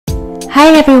Hi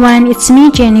everyone, it's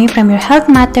me Jenny from your Health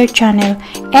Matter channel,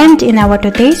 and in our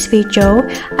today's video,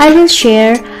 I will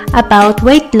share about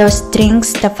weight loss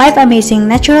drinks, the 5 amazing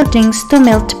natural drinks to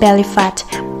melt belly fat.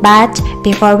 But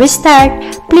before we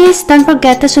start, please don't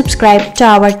forget to subscribe to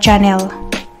our channel.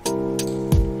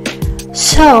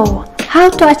 So, how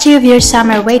to achieve your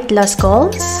summer weight loss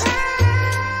goals?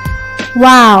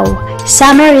 Wow!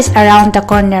 Summer is around the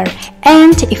corner,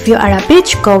 and if you are a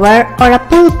beach goer or a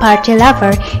pool party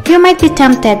lover, you might be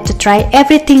tempted to try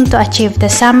everything to achieve the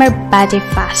summer body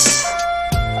fast.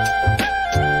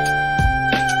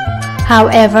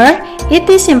 However, it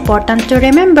is important to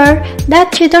remember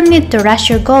that you don't need to rush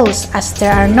your goals, as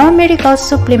there are no miracle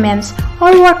supplements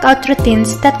or workout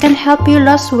routines that can help you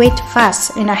lose weight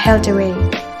fast in a healthy way.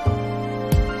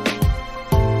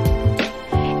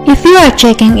 If you are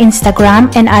checking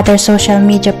Instagram and other social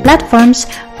media platforms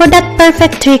for that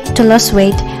perfect trick to lose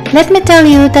weight, let me tell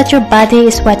you that your body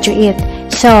is what you eat.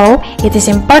 So, it is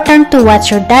important to watch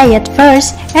your diet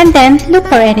first and then look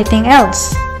for anything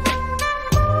else.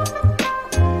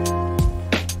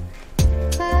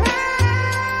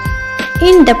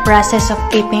 In the process of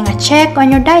keeping a check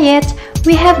on your diet,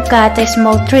 we have got a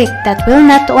small trick that will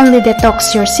not only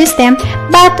detox your system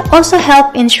but also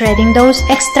help in shredding those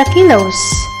extra kilos.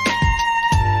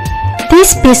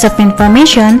 This piece of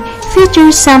information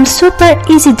features some super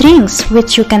easy drinks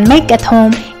which you can make at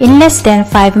home in less than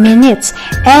 5 minutes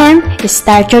and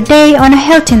start your day on a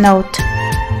healthy note.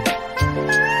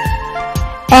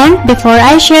 And before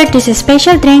I share these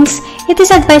special drinks, it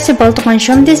is advisable to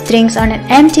consume these drinks on an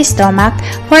empty stomach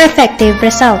for effective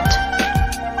result.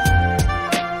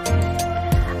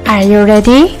 Are you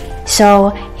ready?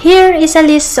 So, here is a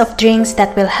list of drinks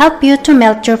that will help you to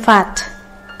melt your fat.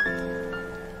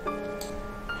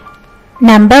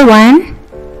 Number 1.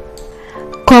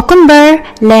 Cucumber,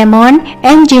 lemon,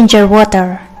 and ginger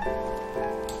water.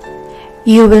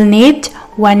 You will need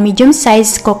 1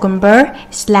 medium-sized cucumber,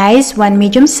 slice 1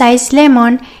 medium-sized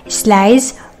lemon,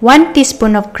 slice 1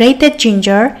 teaspoon of grated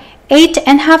ginger,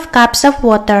 8½ cups of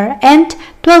water, and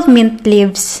 12 mint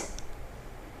leaves.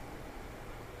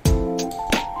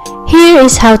 Here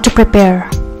is how to prepare.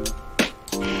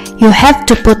 You have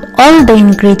to put all the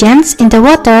ingredients in the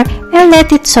water and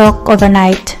let it soak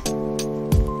overnight.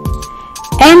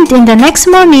 And in the next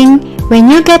morning, when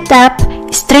you get up,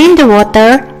 strain the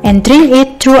water and drink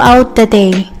it throughout the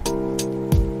day.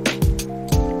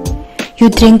 You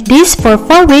drink this for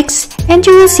 4 weeks and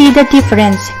you will see the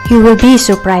difference. You will be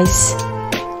surprised.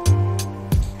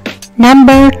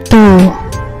 Number 2.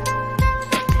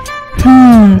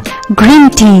 Green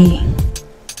tea.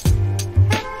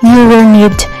 You will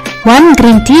need 1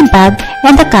 green tea bag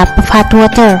and a cup of hot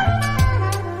water.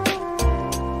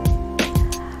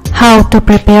 How to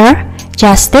prepare?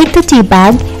 Just take the tea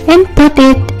bag and put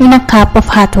it in a cup of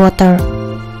hot water.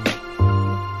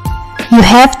 You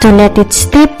have to let it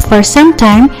steep for some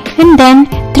time and then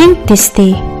drink this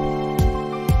tea.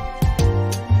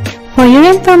 For your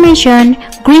information,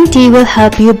 green tea will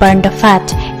help you burn the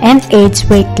fat and aids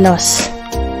weight loss.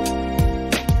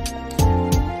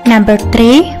 Number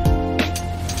 3.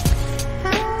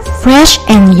 Fresh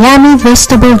and yummy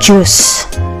vegetable juice.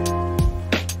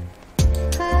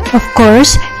 Of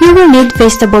course, you will need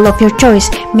vegetable of your choice,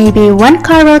 maybe 1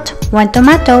 carrot, 1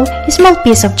 tomato, a small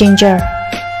piece of ginger.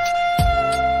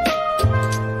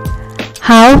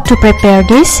 How to prepare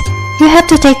this? You have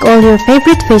to take all your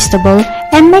favorite vegetable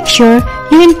and make sure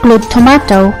you include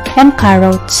tomato and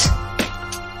carrots.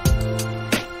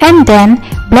 And then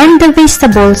blend the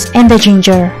vegetables and the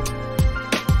ginger.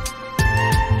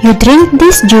 You drink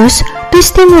this juice to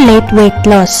stimulate weight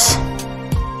loss.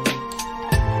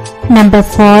 Number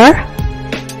 4.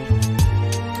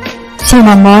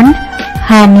 Cinnamon,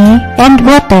 honey, and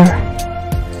water.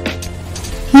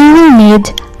 You will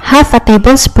need half a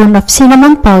tablespoon of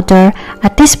cinnamon powder, a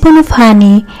teaspoon of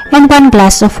honey, and 1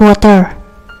 glass of water.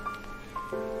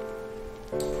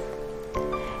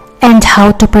 And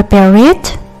how to prepare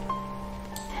it?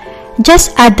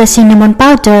 Just add the cinnamon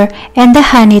powder and the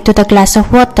honey to the glass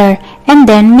of water and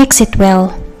then mix it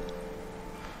well.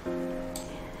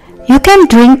 You can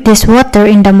drink this water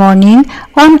in the morning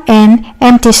on an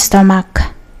empty stomach.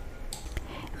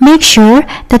 Make sure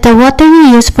that the water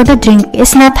you use for the drink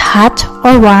is not hot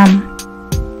or warm.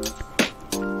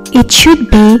 It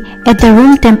should be at the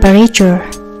room temperature.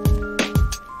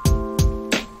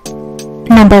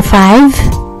 Number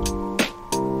 5.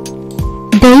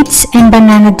 Dates and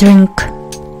banana drink.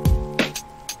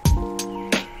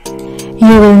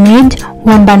 You will need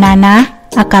 1 banana,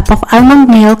 a cup of almond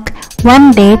milk,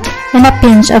 1 date, and a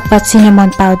pinch of cinnamon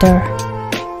powder.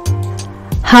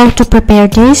 How to prepare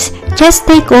this? Just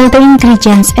take all the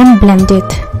ingredients and blend it.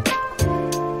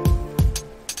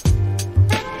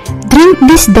 Drink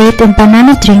this date and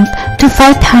banana drink to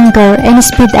fight hunger and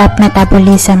speed up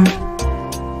metabolism.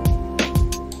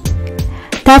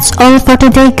 That's all for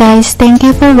today, guys. Thank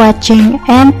you for watching,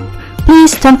 and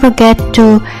please don't forget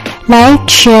to like,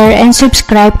 share, and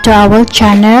subscribe to our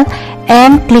channel,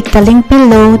 and click the link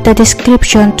below the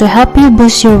description to help you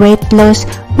boost your weight loss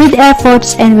with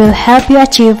efforts and will help you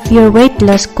achieve your weight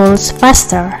loss goals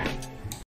faster.